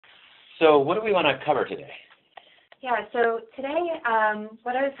So what do we want to cover today? Yeah, so today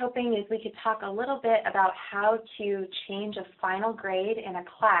what I was hoping is we could talk a little bit about how to change a final grade in a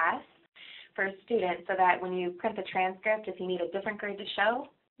class for a student so that when you print the transcript, if you need a different grade to show,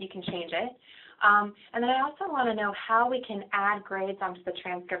 you can change it. And then I also want to know how we can add grades onto the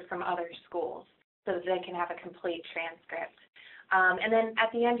transcript from other schools so that they can have a complete transcript. And then at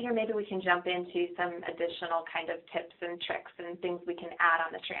the end here, maybe we can jump into some additional kind of tips and tricks and things we can add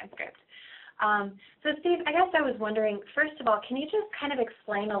on the transcript. So Steve, I guess I was wondering, first of all, can you just kind of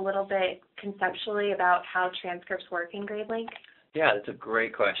explain a little bit conceptually about how transcripts work in GradeLink? Yeah, that's a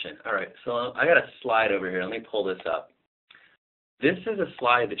great question. All right, so I got a slide over here. Let me pull this up. This is a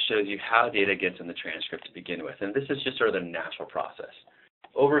slide that shows you how data gets in the transcript to begin with, and this is just sort of the natural process.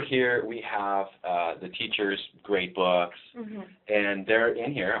 Over here we have the teacher's grade books, and they're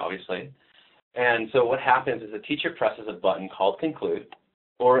in here, obviously. And so what happens is the teacher presses a button called Conclude,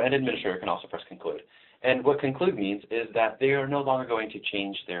 or an administrator can also press Conclude. And what Conclude means is that they are no longer going to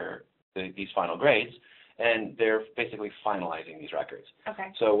change these final grades, and they're basically finalizing these records.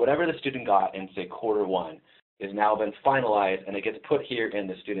 Okay. So whatever the student got in, say, quarter one is now been finalized, and it gets put here in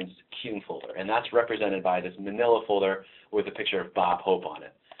the student's CUME folder. And that's represented by this manila folder with a picture of Bob Hope on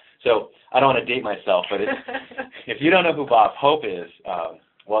it. So I don't want to date myself, but if you don't know who Bob Hope is,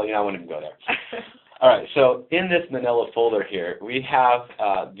 well, I wouldn't even go there. All right, so in this manila folder here, we have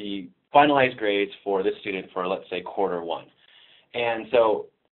the finalized grades for this student for, let's say, quarter one. And so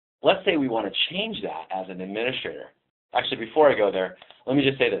let's say we want to change that as an administrator. Actually, before I go there, let me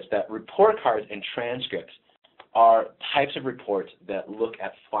just say this, that report cards and transcripts are types of reports that look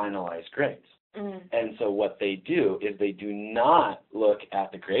at finalized grades. And so what they do is they do not look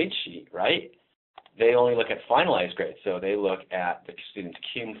at the grade sheet, right? They only look at finalized grades, so they look at the student's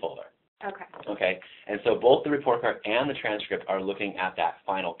CUME folder. Okay. Okay, and so both the report card and the transcript are looking at that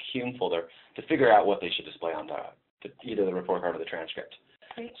final CUME folder to figure out what they should display on either the report card or the transcript.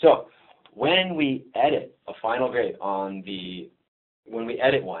 Great. So when we edit a final grade when we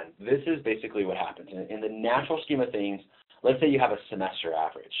edit one, this is basically what happens. In the natural scheme of things, let's say you have a semester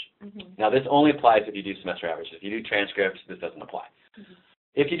average. Now this only applies if you do semester averages. If you do transcripts, this doesn't apply.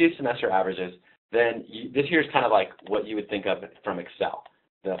 If you do semester averages, then this here is kind of like what you would think of from Excel.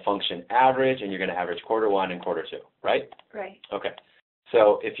 The function average, and you're going to average quarter one and quarter two, right? Right. Okay.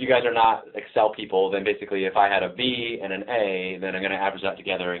 So if you guys are not Excel people, then basically if I had a B and an A, then I'm going to average that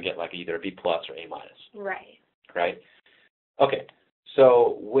together and get like either a B plus or A minus. Right. Right? Okay.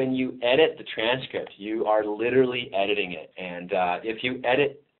 So when you edit the transcript, you are literally editing it. And if you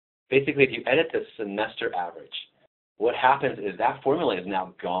edit the semester average, what happens is that formula is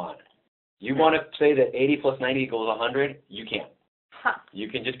now gone. You want to say that 80 plus 90 equals 100? You can't. You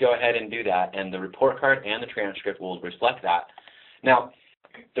can just go ahead and do that, and the report card and the transcript will reflect that. Now,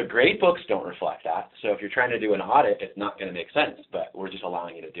 the grade books don't reflect that, so if you're trying to do an audit, it's not going to make sense, but we're just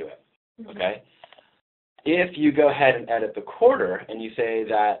allowing you to do it, okay? If you go ahead and edit the quarter and you say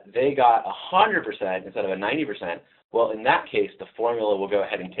that they got 100% instead of a 90%, well, in that case, the formula will go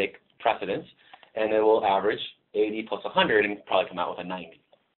ahead and take precedence, and it will average 80 plus 100 and probably come out with a 90.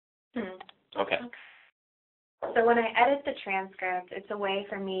 Okay. So when I edit the transcript, it's a way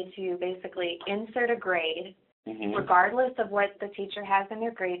for me to basically insert a grade, regardless of what the teacher has in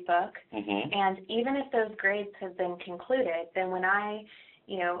their grade book. And even if those grades have been concluded, then when I,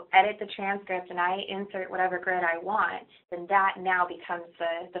 edit the transcript and I insert whatever grade I want, then that now becomes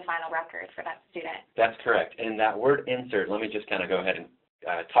the final record for that student. That's correct. And that word insert, let me just kind of go ahead and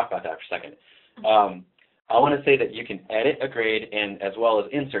talk about that for a second. I want to say that you can edit a grade, and as well as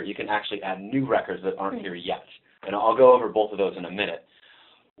insert, you can actually add new records that aren't here yet. And I'll go over both of those in a minute.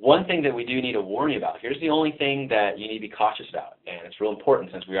 One thing that we do need to warn you about, here's the only thing that you need to be cautious about, and it's real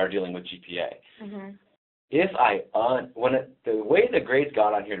important since we are dealing with GPA. The way the grades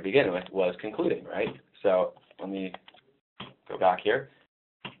got on here to begin with was concluding, right? So let me go back here.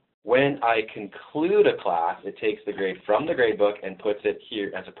 When I conclude a class, it takes the grade from the grade book and puts it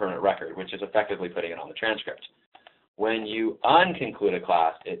here as a permanent record, which is effectively putting it on the transcript. When you unconclude a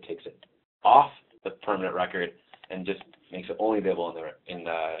class, it takes it off the permanent record and just makes it only available in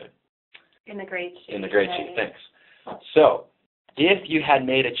the grade sheet. In the grade sheet, thanks. So if you had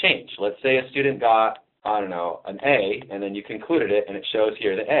made a change, let's say a student got, an A, and then you concluded it, and it shows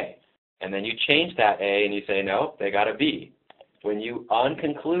here the A. And then you change that A, and you say, no, they got a B. When you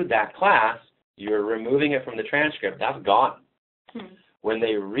unconclude that class, you're removing it from the transcript. That's gone. When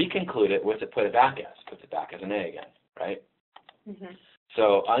they reconclude it, what's it put it back as? Puts it back as an A again, right?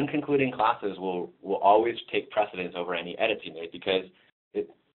 So unconcluding classes will always take precedence over any edits you make because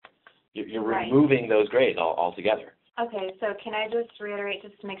you're removing those grades altogether. Okay, so can I just reiterate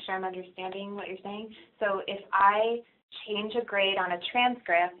just to make sure I'm understanding what you're saying? So if I change a grade on a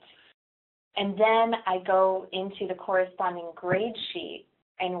transcript and then I go into the corresponding grade sheet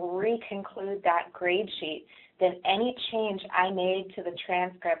and reconclude that grade sheet, then any change I made to the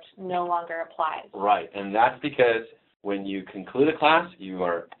transcript no longer applies. Right, and that's because when you conclude a class, you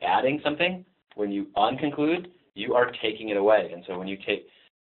are adding something. When you unconclude, you are taking it away. And so when you take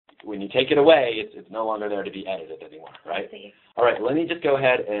it away, it's no longer there to be edited anymore, right? I see. All right, let me just go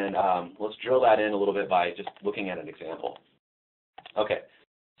ahead and let's drill that in a little bit by just looking at an example. Okay,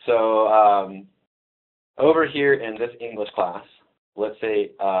 so over here in this English class, let's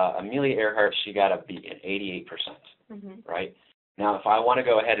say Amelia Earhart, she got a B, an 88%, right? Now, if I want to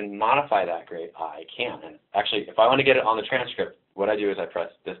go ahead and modify that grade, I can. And actually, if I want to get it on the transcript, what I do is I press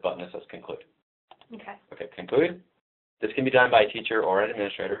this button that says conclude. Okay. Okay, conclude. This can be done by a teacher or an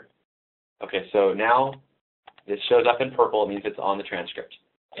administrator. Okay, so now this shows up in purple. It means it's on the transcript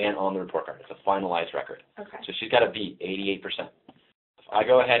and on the report card. It's a finalized record. Okay. So she's got a B, 88%. If I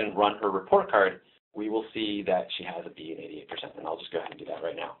go ahead and run her report card, we will see that she has a B and 88%, and I'll just go ahead and do that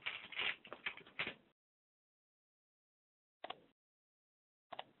right now.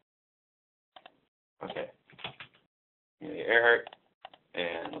 Okay. Amelia Earhart,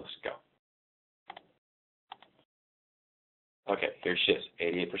 and let's go. Okay, here she is,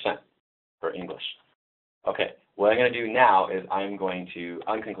 88% for English. Okay, what I'm going to do now is I'm going to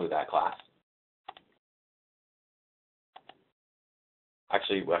unconclude that class.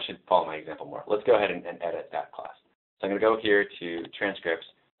 Actually, I should follow my example more. Let's go ahead and edit that class. So I'm going to go here to Transcripts,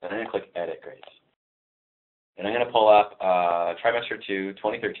 and I'm going to click Edit Grades. And I'm going to pull up Trimester 2,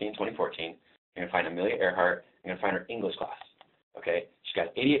 2013, 2014. I'm going to find Amelia Earhart. I'm going to find her English class. Okay, she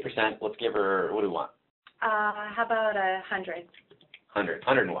got 88%. Let's give her, what do we want? How about 100?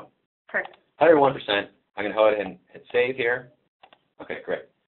 101. Perfect. 101%. I'm going to go ahead and hit Save here. Okay, great.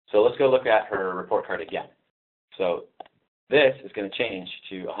 So let's go look at her report card again. So this is going to change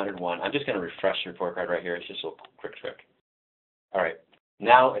to 101. I'm just going to refresh the report card right here. It's just a quick trick. All right.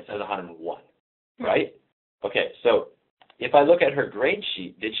 Now it says 101, right? Okay, so if I look at her grade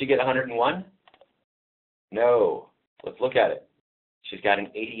sheet, did she get 101? No. Let's look at it. She's got an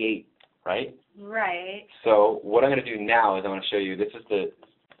 88, right? Right. So what I'm going to do now is I'm going to show you, this is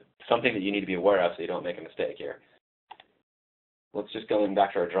something that you need to be aware of so you don't make a mistake here. Let's just go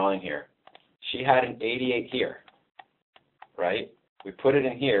back to our drawing here. She had an 88 here, right? We put it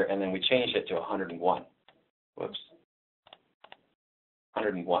in here, and then we changed it to 101. Whoops.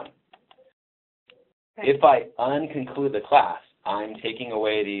 101. Okay. If I unconclude the class, I'm taking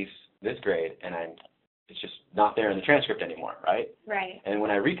away this grade, and it's just not there in the transcript anymore, right? Right. And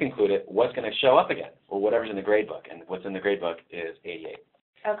when I reconclude it, what's going to show up again? Well, whatever's in the grade book, and what's in the grade book is 88.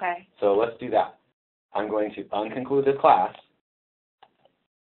 Okay. So let's do that. I'm going to unconclude this class.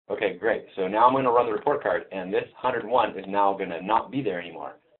 Okay, great. So now I'm going to run the report card, and this 101 is now going to not be there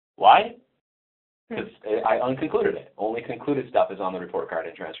anymore. Why? Because I unconcluded it. Only concluded stuff is on the report card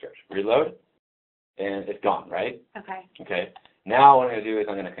and transcript. Reload, and it's gone, right? Okay. Okay. Now what I'm going to do is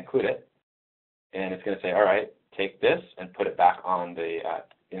I'm going to conclude it, and it's going to say, all right, take this and put it back on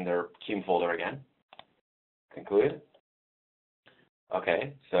in their CUME folder again. Conclude.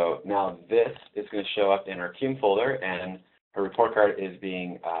 Okay, so now this is going to show up in our CUME folder, and her report card is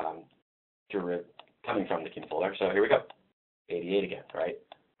being coming from the CUME folder. So here we go, 88 again, right?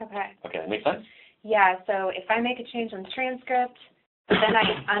 Okay. Okay, that makes sense? Yeah, so if I make a change on the transcript, but then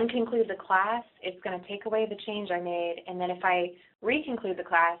I unconclude the class, it's going to take away the change I made, and then if I reconclude the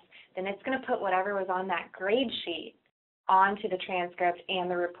class, then it's going to put whatever was on that grade sheet onto the transcript and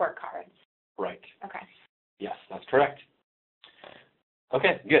the report cards. Right. Okay. Yes, that's correct.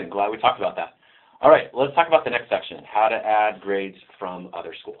 Okay, good. Glad we talked about that. All right, let's talk about the next section, how to add grades from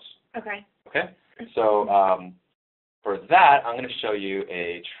other schools. Okay. Okay, so for that, I'm going to show you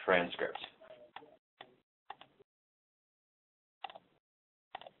a transcript.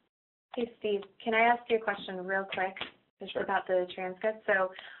 Hey, Steve, can I ask you a question real quick just Sure. about the transcript?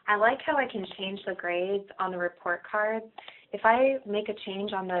 So I like how I can change the grades on the report cards. If I make a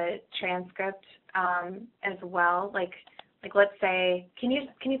change on the transcript as well, like let's say, can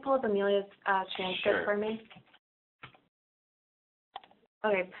you pull up Amelia's transcript Sure. for me?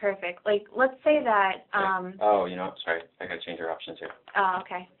 Okay, perfect. Like, let's say that. Oh, you know, sorry, I got to change our options here. Oh,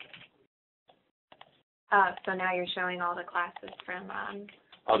 okay. So now you're showing all the classes from.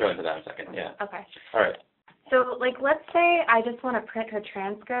 I'll go into that in a second. Yeah. Okay. All right. So, like, let's say I just want to print her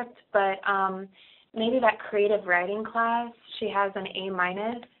transcript, but maybe that creative writing class, she has an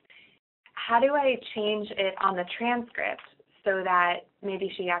A-. How do I change it on the transcript so that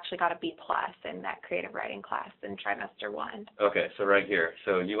maybe she actually got a B+ in that creative writing class in trimester 1. Okay, so right here.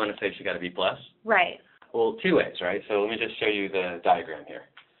 So you want to say she got a B+? Right. Well, two ways, right? So let me just show you the diagram here.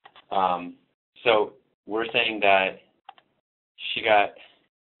 So we're saying that she got,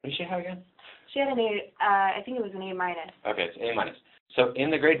 what did she have again? She had an A, I think it was an A-. Okay, it's A-. So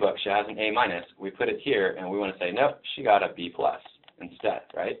in the grade book, she has an A-. We put it here, and we want to say, nope, she got a B+ instead,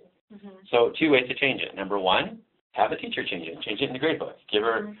 right? Mm-hmm. So two ways to change it. Number one, have a teacher change it. Change it in the grade book. Give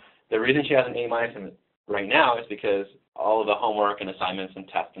her, the reason she has an A- in right now is because all of the homework and assignments and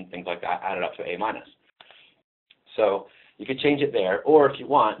tests and things like that added up to A-. So you could change it there, or if you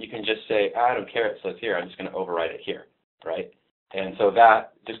want, you can just say, I don't care it says here, I'm just going to overwrite it here, right? And so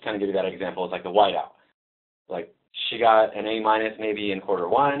that, just kind of give you that example, is like the whiteout. Like, she got an A- maybe in quarter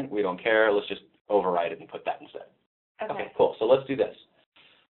 1, we don't care, let's just overwrite it and put that instead. Okay, cool, so let's do this.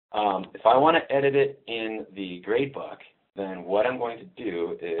 If I want to edit it in the grade book, then what I'm going to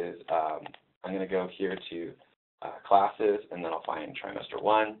do is I'm going to go here to classes, and then I'll find trimester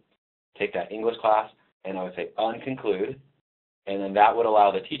 1, take that English class, and I would say unconclude, and then that would allow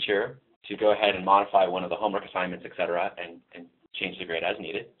the teacher to go ahead and modify one of the homework assignments, etc., and change the grade as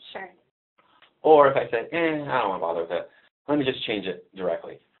needed. Sure. Or if I said, I don't want to bother with it, let me just change it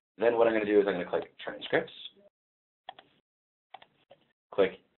directly. Then what I'm going to do is I'm going to click Transcripts,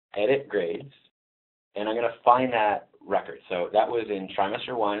 click Edit Grades, and I'm going to find that record. So that was in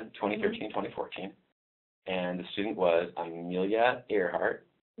trimester 1, 2013-2014, and the student was Amelia Earhart.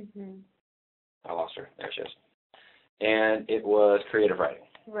 I lost her. There she is. And it was creative writing.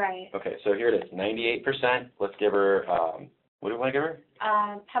 Right. Okay, so here it is, 98%. Let's give her, what do we want to give her?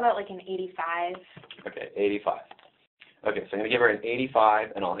 How about like an 85? Okay, 85. Okay, so I'm going to give her an 85,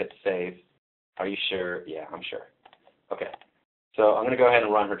 and I'll hit Save. Are you sure? Yeah, I'm sure. Okay, so I'm going to go ahead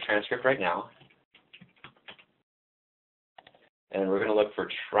and run her transcript right now. And we're going to look for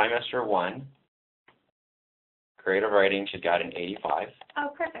trimester 1. Creative writing, she's got an 85. Oh,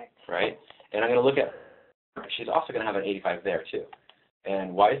 perfect. Right? And I'm going to look at, she's also going to have an 85 there too.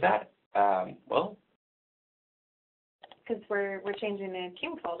 And why is that? Well, because we're changing the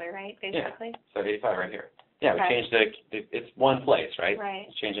cume folder, right, basically? Yeah, so 85 right here. Yeah, Okay. we changed it's one place, right? Right.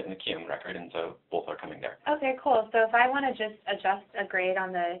 Let's change it in the cume record, and so both are coming there. Okay, cool. So if I want to just adjust a grade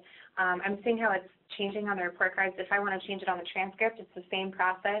on the, I'm seeing how it's changing on the report cards. If I want to change it on the transcript, it's the same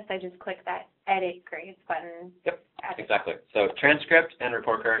process. I just click that Edit Grades button. Yep, exactly. So transcript and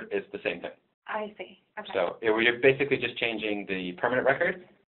report card is the same thing. I see. Okay. So we're basically just changing the permanent record.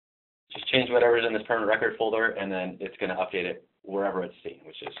 Just change whatever's in this permanent record folder, and then it's going to update it wherever it's seen,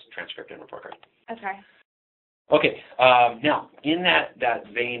 which is transcript and report card. Okay. Okay, now, in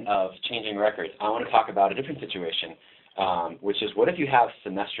that vein of changing records, I want to talk about a different situation, which is what if you have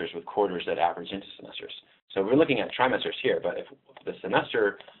semesters with quarters that average into semesters? So we're looking at trimesters here, but if the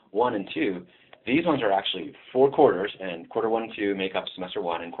semester 1 and 2, these ones are actually 4 quarters, and quarter 1 and 2 make up semester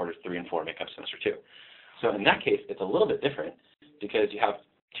 1, and quarters 3 and 4 make up semester 2. So in that case, it's a little bit different because you have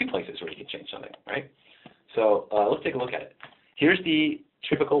 2 places where you can change something, right? So let's take a look at it. Here's the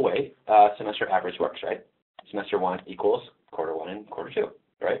typical way semester average works, right? Semester 1 equals quarter 1 and quarter 2,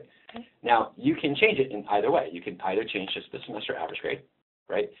 right? Okay. Now, you can change it in either way. You can either change just the semester average grade,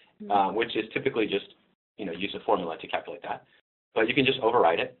 right, which is typically just, use a formula to calculate that. But you can just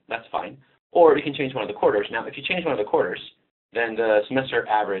override it. That's fine. Or you can change one of the quarters. Now, if you change one of the quarters, then the semester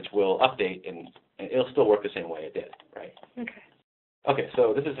average will update, and it'll still work the same way it did, right? Okay. Okay,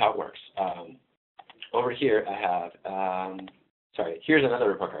 so this is how it works. Over here, I have, here's another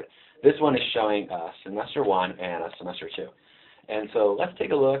report card. This one is showing semester 1 and a semester 2. And so let's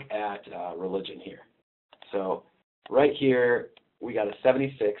take a look at religion here. So right here, we got a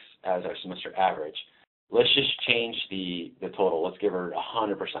 76 as our semester average. Let's just change the total. Let's give her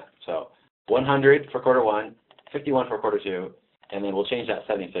 100%. So 100 for quarter 1, 51 for quarter 2, and then we'll change that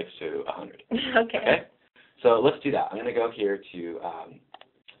 76 to 100. Okay? So let's do that. I'm going to go here to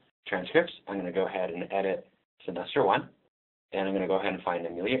transcripts. I'm going to go ahead and edit semester 1. And I'm going to go ahead and find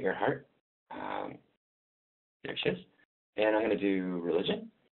Amelia Earhart. There she is. And I'm going to do religion.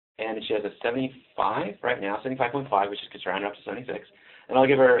 And she has a 75 right now, 75.5, which is rounded up to 76. And I'll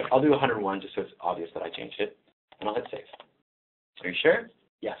do 101 just so it's obvious that I changed it. And I'll hit save. Are you sure?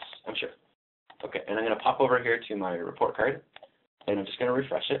 Yes, I'm sure. Okay, and I'm going to pop over here to my report card. And I'm just going to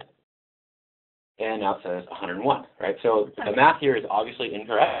refresh it. And now it says 101, right? So the math here is obviously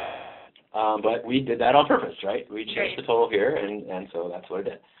incorrect. But we did that on purpose, right? We changed the total here, and so that's what it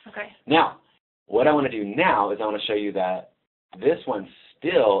did. Okay. Now, what I want to do now is I want to show you that this one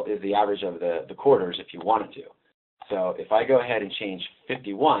still is the average of the quarters if you wanted to. So if I go ahead and change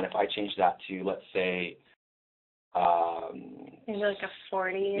 51, if I change that to, let's say, Maybe like a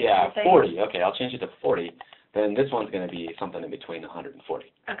 40 or yeah, something? 40. Okay, I'll change it to 40. Then this one's going to be something in between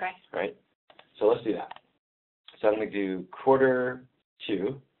 140. Okay. Right? So let's do that. So I'm going to do quarter 2,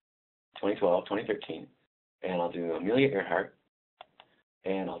 2012, 2013, and I'll do Amelia Earhart,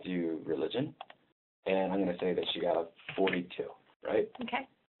 and I'll do religion, and I'm going to say that she got a 42, right? Okay.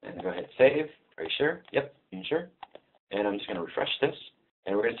 And go ahead and save. Are you sure? Yep, I'm sure. And I'm just going to refresh this,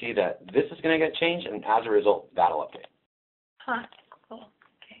 and we're going to see that this is going to get changed, and as a result, that'll update. Huh. Cool.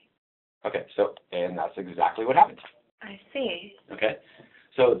 Okay. Okay, so, and that's exactly what happened. I see. Okay,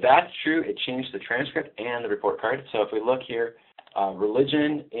 so that's true. It changed the transcript and the report card. So if we look here,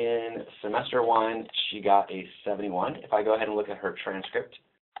 religion in semester 1, she got a 71. If I go ahead and look at her transcript,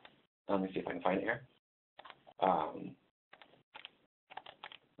 let me see if I can find it here. Let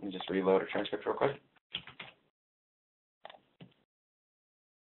me just reload her transcript real quick.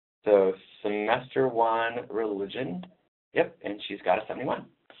 So semester 1, religion, yep, and she's got a 71.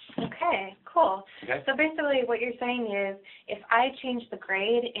 Okay, cool. Okay. So basically what you're saying is if I change the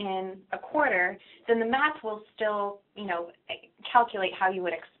grade in a quarter, then the math will still, calculate how you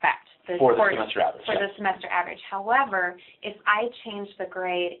would expect. For the semester average. For the semester average. However, if I change the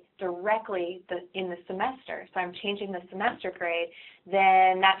grade directly in the semester, so I'm changing the semester grade,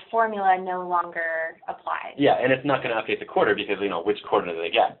 then that formula no longer applies. Yeah, and it's not going to update the quarter because, which quarter do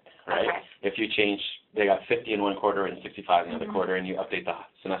they get, right? Okay. If you change, they got 50 in one quarter and 65 in the other quarter, and you update the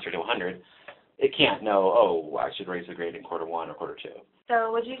semester to 100, it can't know, oh, I should raise the grade in quarter 1 or quarter 2.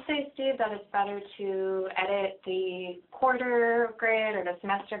 So would you say, Steve, that it's better to edit the quarter grade or the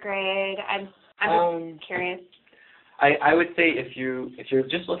semester grade? I'm just curious. I would say if you're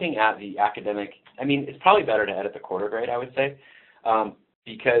just looking at the academic, it's probably better to edit the quarter grade, I would say,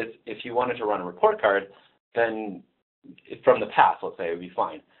 because if you wanted to run a report card, then from the past, let's say, it would be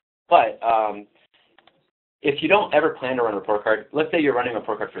fine. But if you don't ever plan to run a report card, let's say you're running a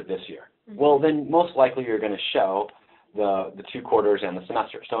report card for this year, well, then most likely you're going to show the 2 quarters and the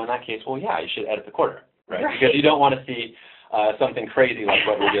semester. So in that case, well, yeah, you should edit the quarter, right? Because you don't want to see something crazy like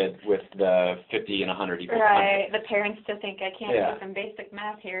what we did with the 50 and 100 equals 100. Right, the parents to think I can't do some basic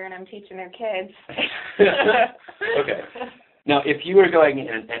math here and I'm teaching their kids. Okay. Now, if you were going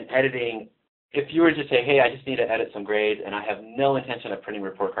and editing, if you were to say, hey, I just need to edit some grades and I have no intention of printing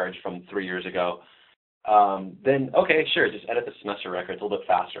report cards from 3 years ago, then, okay, sure, just edit the semester records a little bit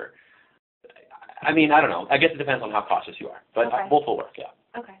faster. I don't know. I guess it depends on how cautious you are. But both will work, yeah.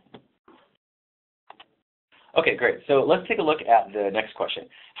 Okay. Okay, great. So let's take a look at the next question.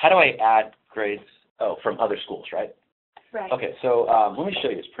 How do I add grades from other schools, right? Right. Okay, so let me show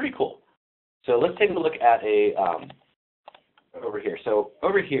you. It's pretty cool. So let's take a look at over here. So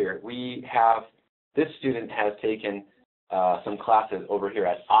over here, we have, this student has taken some classes over here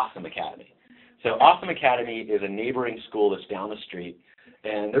at Awesome Academy. So Awesome Academy is a neighboring school that's down the street,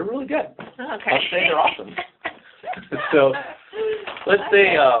 and they're really good. Okay. Let's say they're awesome. So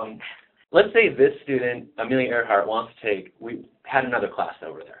let's say this student, Amelia Earhart, wants to take, we had another class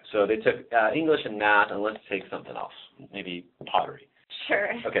over there. So they took English and math, and let's take something else, maybe pottery. Sure.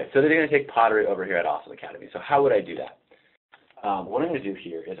 Okay, so they're going to take pottery over here at Awesome Academy. So how would I do that? What I'm going to do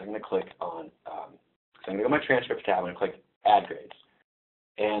here is I'm going to click on, so I'm going to go to my transcripts tab, I'm going to click Add Grades.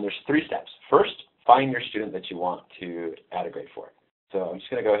 And there's 3 steps. First, find your student that you want to add a grade for. So I'm just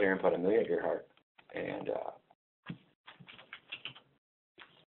going to go here and put Amelia Earhart, and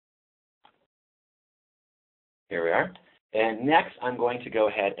here we are. And next, I'm going to go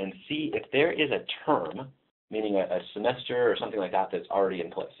ahead and see if there is a term, meaning a semester or something like that, that's already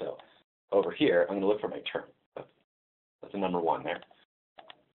in place. So over here, I'm going to look for my term. That's the number 1 there.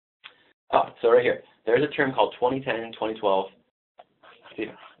 Oh, so right here, there's a term called 2010, 2012,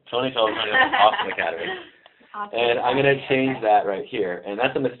 2012 Awesome Academy. Awesome. And I'm going to change that right here. And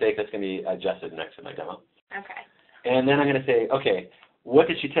that's a mistake that's going to be adjusted next to my demo. Okay. And then I'm going to say, okay, what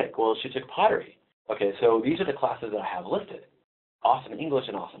did she take? Well, she took pottery. Okay, so these are the classes that I have listed. Awesome English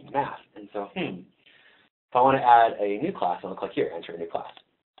and awesome math. And so, if I want to add a new class, I'm going to click here, enter a new class.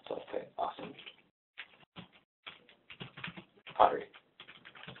 So let's say awesome pottery.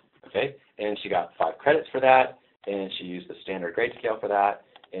 Okay, and she got 5 credits for that, and she used the standard grade scale for that,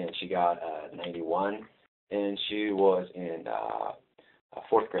 and she got 91, and she was in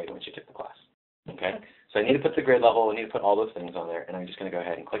 4th grade when she took the class. Okay, so I need to put the grade level, I need to put all those things on there, and I'm just going to go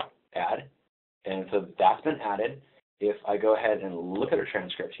ahead and click Add. And so that's been added. If I go ahead and look at her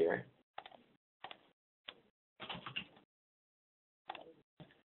transcript here,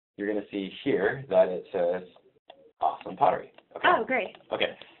 you're going to see here that it says awesome pottery. Okay. Oh, great.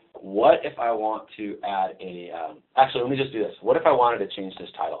 Okay. What if I want to add a, actually, let me just do this. What if I wanted to change this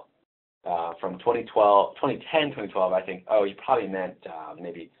title? from 2010, 2012, I think, oh, you probably meant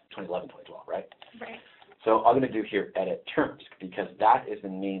maybe 2011, 2012, right? Right. So I'm going to do here edit terms because that's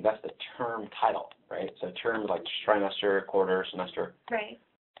the term title, right? So terms like trimester, quarter, semester. Right.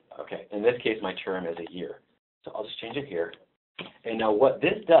 Okay, in this case, my term is a year. So I'll just change it here. And now what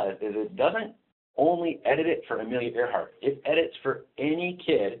this does is it doesn't only edit it for Amelia Earhart. It edits for any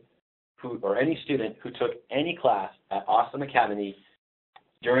kid or any student who took any class at Awesome Academy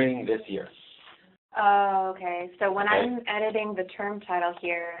during this year. Oh, okay. So when I'm editing the term title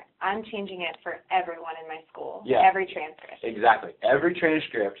here, I'm changing it for everyone in my school. Yeah. Every transcript. Exactly. Every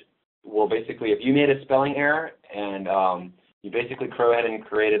transcript will basically, if you made a spelling error and you basically go ahead and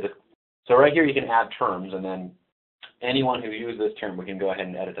created this. So right here you can add terms, and then anyone who used this term, we can go ahead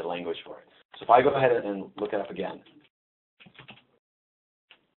and edit the language for it. So if I go ahead and look it up again,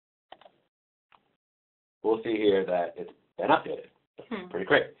 we'll see here that it's been updated. Pretty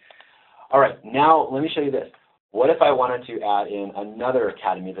great. All right, now let me show you this. What if I wanted to add in another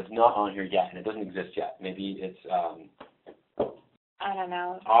academy that's not on here yet and it doesn't exist yet? Maybe it's I don't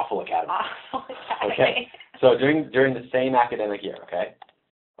know. Awful Academy. Awful Academy. Okay. So during the same academic year, okay?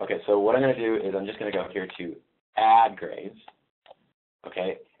 Okay, so what I'm going to do is I'm just going to go here to add grades,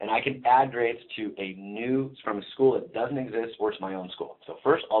 okay? And I can add grades to from a school that doesn't exist or to my own school. So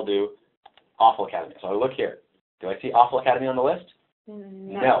first I'll do Awful Academy. So I look here. Do I see Awful Academy on the list?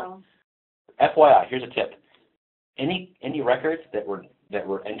 No. FYI, here's a tip. Any records that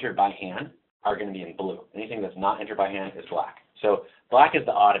were entered by hand are going to be in blue. Anything that's not entered by hand is black. So black is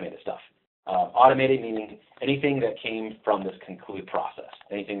the automated stuff. Automated meaning anything that came from this conclude process.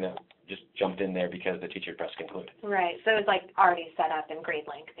 Anything that just jumped in there because the teacher pressed conclude. Right. So it's like already set up in grade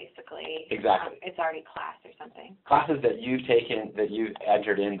link, basically. Exactly. It's already class or something. Classes that you've taken, that you've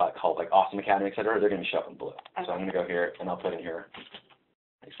entered in by called like Awesome Academy, et cetera, they're going to show up in blue. Okay. So I'm going to go here and I'll put in here.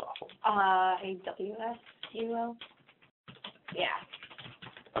 Thanks for awful. AWSUO? Yeah.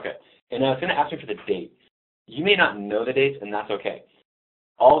 Okay. And now it's going to ask me for the date. You may not know the dates, and that's okay.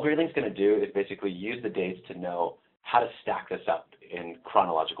 All GradeLink's going to do is basically use the dates to know how to stack this up in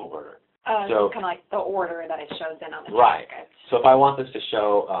chronological order. So kind of like the order that it shows in on the right. transcript. So if I want this to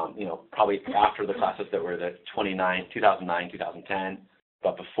show, probably after the classes that were the 2009, 2010,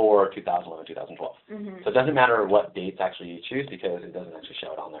 but before 2011, 2012. Mm-hmm. So it doesn't matter what dates actually you choose because it doesn't actually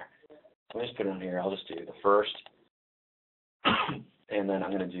show it on there. So let me just put it on here. I'll just do the first, and then I'm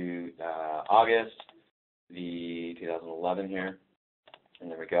going to do August, the 2011 here, and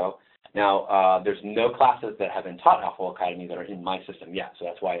there we go. Now, there's no classes that have been taught at Awful Academy that are in my system yet, so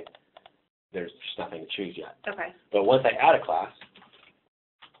that's why there's just nothing to choose yet. Okay. But once I add a class,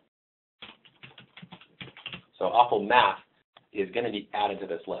 so Awful Math is going to be added to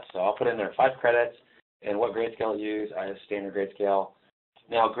this list. So I'll put in there 5 credits, and what grade scale to use. I have standard grade scale.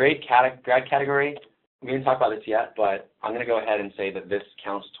 Now, grad category, we didn't talk about this yet, but I'm going to go ahead and say that this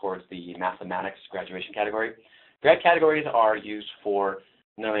counts towards the mathematics graduation category. Grad categories are used for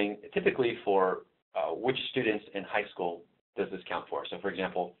knowing, typically for which students in high school does this count for. So, for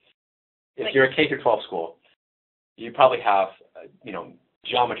example, if you're a K through 12 school, you probably have,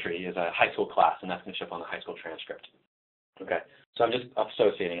 geometry is a high school class, and that's going to show up on the high school transcript. Okay, so I'm just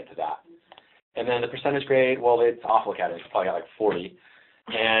associating it to that. And then the percentage grade, well, it's Awful Academy. It's probably got like 40,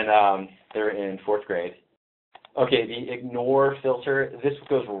 and they're in 4th grade. Okay, the ignore filter, this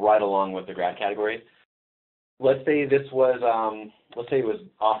goes right along with the grad category. Let's say this was, it was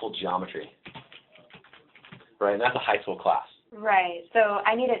Awful Geometry, right? And that's a high school class. Right. So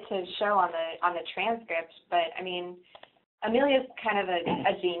I need it to show on the transcript, but I mean, Amelia's kind of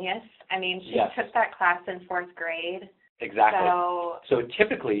a genius. I mean, she took that class in 4th grade. Exactly. So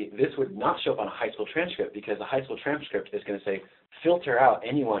typically, this would not show up on a high school transcript because a high school transcript is going to say filter out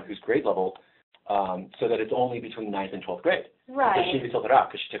anyone whose grade level so that it's only between 9th and 12th grade. Right. So she'd be filtered out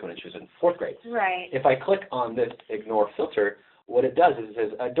because she took when she was in 4th grade. Right. If I click on this ignore filter, what it does is it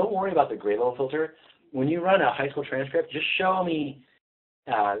says, don't worry about the grade level filter. When you run a high school transcript, just show me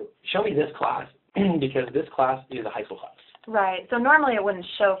this class because this class is a high school class. Right. So normally it wouldn't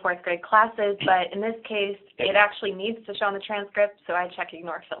show 4th grade classes, but in this case, it actually needs to show on the transcript, so I check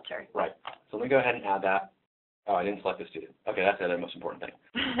ignore filter. Right. So let me go ahead and add that. Oh, I didn't select the student. Okay, that's the most important thing.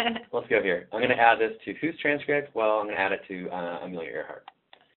 Let's go here. I'm going to add this to whose transcript? Well, I'm going to add it to Amelia Earhart.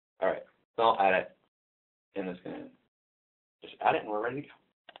 All right. So I'll add it, and it's going to just add it, and we're ready to go.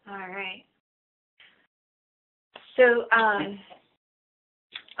 All right. So,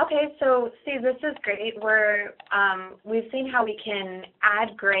 okay, so see, this is great. We've seen how we can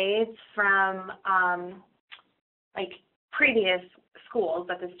add grades from like previous schools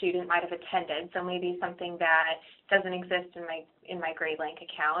that the student might have attended. So maybe something that doesn't exist in my GradeLink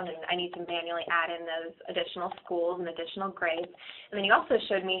account, and I need to manually add in those additional schools and additional grades. And then you also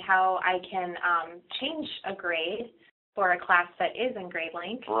showed me how I can change a grade for a class that is in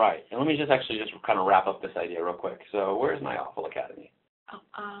GradeLink. Right. And let me just kind of wrap up this idea real quick. So where's my Awful Academy?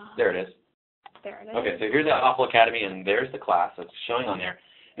 There it is. There it is. Okay, so here's the Awful Academy, and there's the class that's showing on there.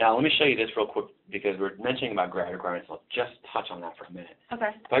 Now, let me show you this real quick because we're mentioning about grade requirements. I'll just touch on that for a minute. Okay.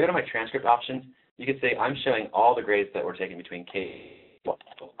 If I go to my transcript options, you can say I'm showing all the grades that were taken between K-12.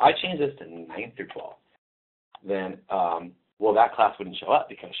 I change this to 9th through 12. Then, well, that class wouldn't show up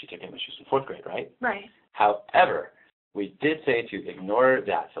because she took it when she was in 4th grade, right? Right. However, we did say to ignore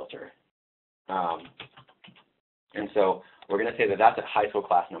that filter. And so we're going to say that that's a high school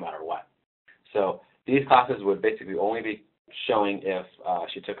class no matter what. So these classes would basically only be showing if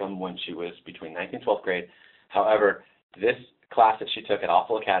she took them when she was between 9th and 12th grade. However, this class that she took at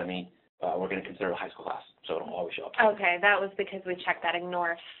Awful Academy, we're going to consider a high school class, so it'll always show up. Okay, that was because we checked that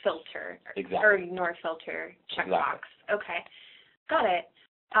ignore filter. Exactly. Or ignore filter checkbox. Exactly. Okay, got it.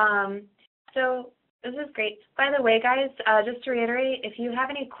 So this is great. By the way, guys, just to reiterate, if you have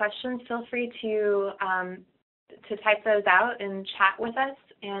any questions, feel free to type those out and chat with us,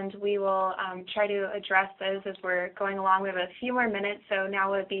 and we will try to address those as we're going along. We have a few more minutes, so now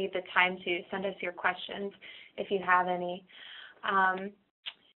would be the time to send us your questions if you have any.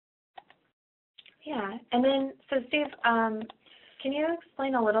 Yeah, and then, so Steve, can you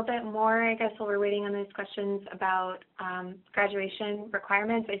explain a little bit more, I guess, while we're waiting on those questions about graduation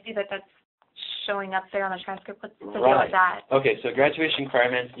requirements? I see that that's showing up there on the transcript. What's the deal with that? Okay, so graduation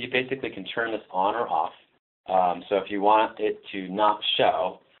requirements, you basically can turn this on or off. So if you want it to not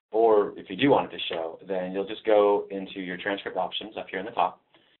show, or if you do want it to show, then you'll just go into your transcript options up here in the top,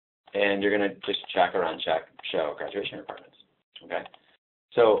 and you're going to just check or uncheck show graduation requirements. Okay?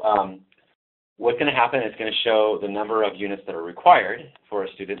 So what's going to happen is it's going to show the number of units that are required for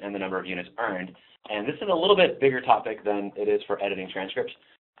a student and the number of units earned. And this is a little bit bigger topic than it is for editing transcripts.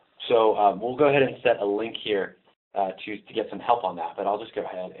 So we'll go ahead and set a link here to get some help on that. But I'll just go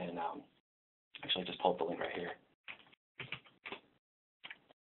ahead and actually just pull up the link right here.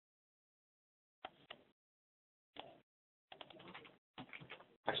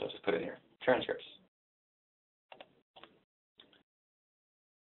 Actually, I'll just put it in here. Transcripts.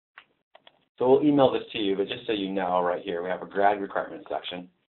 So we'll email this to you, but just so you know, right here, we have a grad requirements section.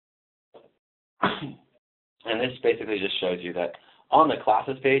 And this basically just shows you that on the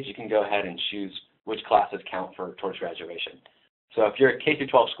classes page, you can go ahead and choose which classes count towards graduation. So if you're a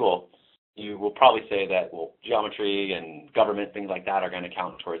K-12 school, you will probably say that, well, geometry and government, things like that are going to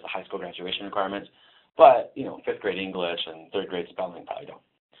count towards the high school graduation requirements. But, 5th grade English and 3rd grade spelling probably don't.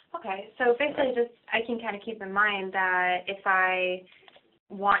 Okay, so basically just I can kind of keep in mind that if I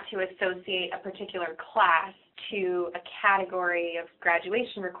want to associate a particular class to a category of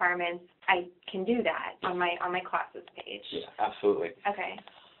graduation requirements, I can do that on my classes page. Yeah, absolutely. Okay.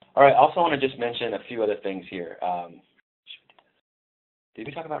 All right, I also want to just mention a few other things here. Did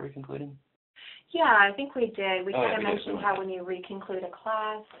we talk about reconcluding? Yeah, I think we did. We kind of did. mentioned how when you reconclude a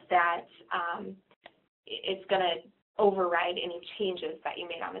class that it's going to override any changes that you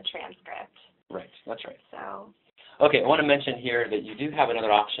made on the transcript. Right, that's right. So. Okay, I want to mention here that you do have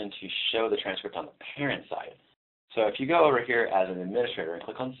another option to show the transcript on the parent side. So if you go over here as an administrator and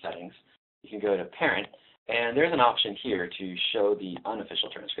click on settings, you can go to parent, and there's an option here to show the unofficial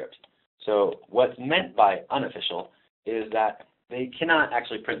transcript. So what's meant by unofficial is that they cannot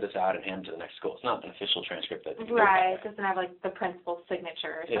actually print this out and hand it to the next school. It's not an official transcript. Right, it doesn't have like the principal's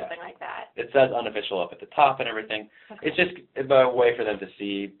signature or something like that. It says unofficial up at the top and everything. Okay. It's just a way for them to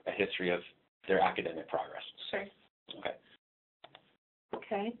see a history of their academic progress. Sure. Okay.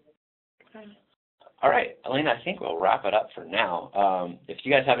 Okay. All right, Elena, I think we'll wrap it up for now. If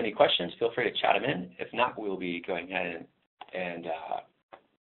you guys have any questions, feel free to chat them in. If not, we'll be going ahead and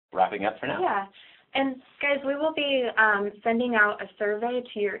wrapping up for now. Yeah. And guys, we will be sending out a survey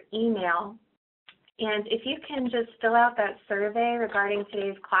to your email. And if you can just fill out that survey regarding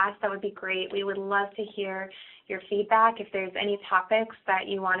today's class, that would be great. We would love to hear your feedback. If there's any topics that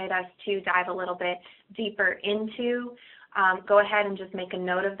you wanted us to dive a little bit deeper into, go ahead and just make a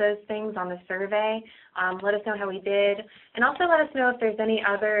note of those things on the survey. Let us know how we did. And also let us know if there's any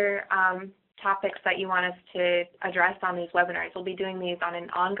other topics that you want us to address on these webinars. We'll be doing these on an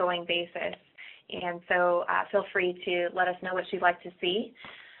ongoing basis. And so feel free to let us know what you'd like to see.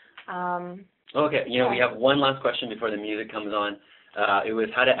 Okay, we have one last question before the music comes on. It was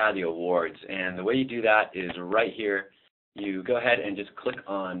how to add the awards. And the way you do that is right here. You go ahead and just click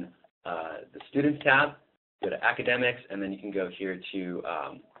on the Students tab, go to academics, and then you can go here to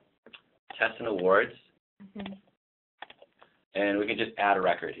tests and awards. Mm-hmm. And we could just add a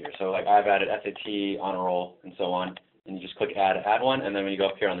record here. So like I've added SAT, honor roll, and so on. And you just click add one, and then when you go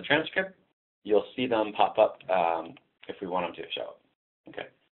up here on the transcript, you'll see them pop up if we want them to show up. Okay.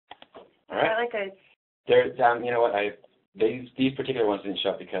 All right. I like a. There, you know what? These particular ones didn't show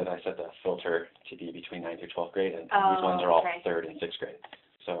up because I set the filter to be between 9th through 12th grade, and these ones are all 3rd and 6th grade.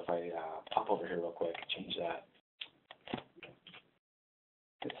 So if I pop over here real quick, change that,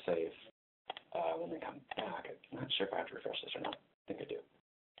 hit save. When they come back, I'm not sure if I have to refresh this or not. I think I do.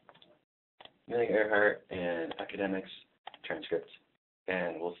 Millie Earhart and academics, transcripts,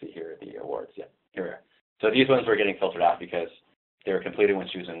 and we'll see here the awards. Yeah, here we are. So these ones were getting filtered out because they were completed when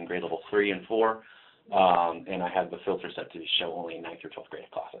she was in grade level 3 and 4, and I had the filter set to show only 9th through 12th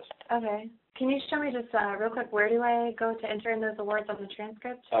grade classes. Okay. Can you show me just real quick, where do I go to enter in those awards on the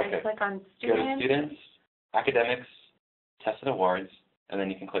transcript? Okay. I click on Go students. to students, academics, tests and awards, and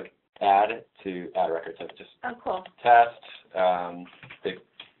then you can click add to add record. So just cool. test,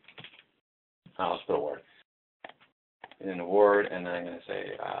 let's put award. And an award, and then I'm going to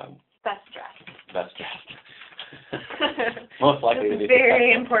say Best dressed. best dressed. Most likely to be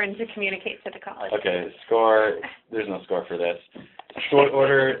very important to communicate to the college. Okay, score. There's no score for this. Sort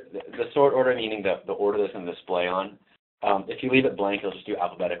order. The sort order meaning the order that's going to display on. If you leave it blank, it'll just do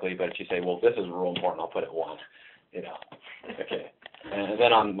alphabetically. But if you say, well, this is real important, I'll put it 1. You know. Okay. And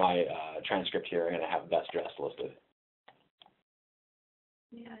then on my transcript here, I'm going to have best dressed listed.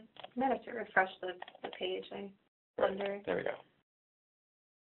 Yeah, I might have to refresh the page. I wonder. There we go.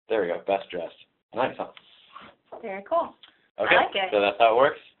 There we go. Best dressed. Nice, huh? Very cool. Okay, I like it. so that's how it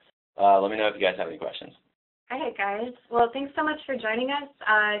works. Let me know if you guys have any questions. All right, guys. Well, thanks so much for joining us.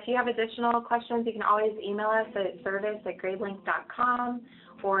 If you have additional questions, you can always email us at service@gradelink.com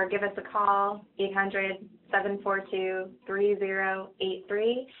or give us a call,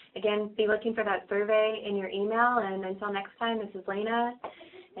 800-742-3083. Again, be looking for that survey in your email. And until next time, this is Lena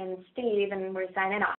and Steve, and we're signing off.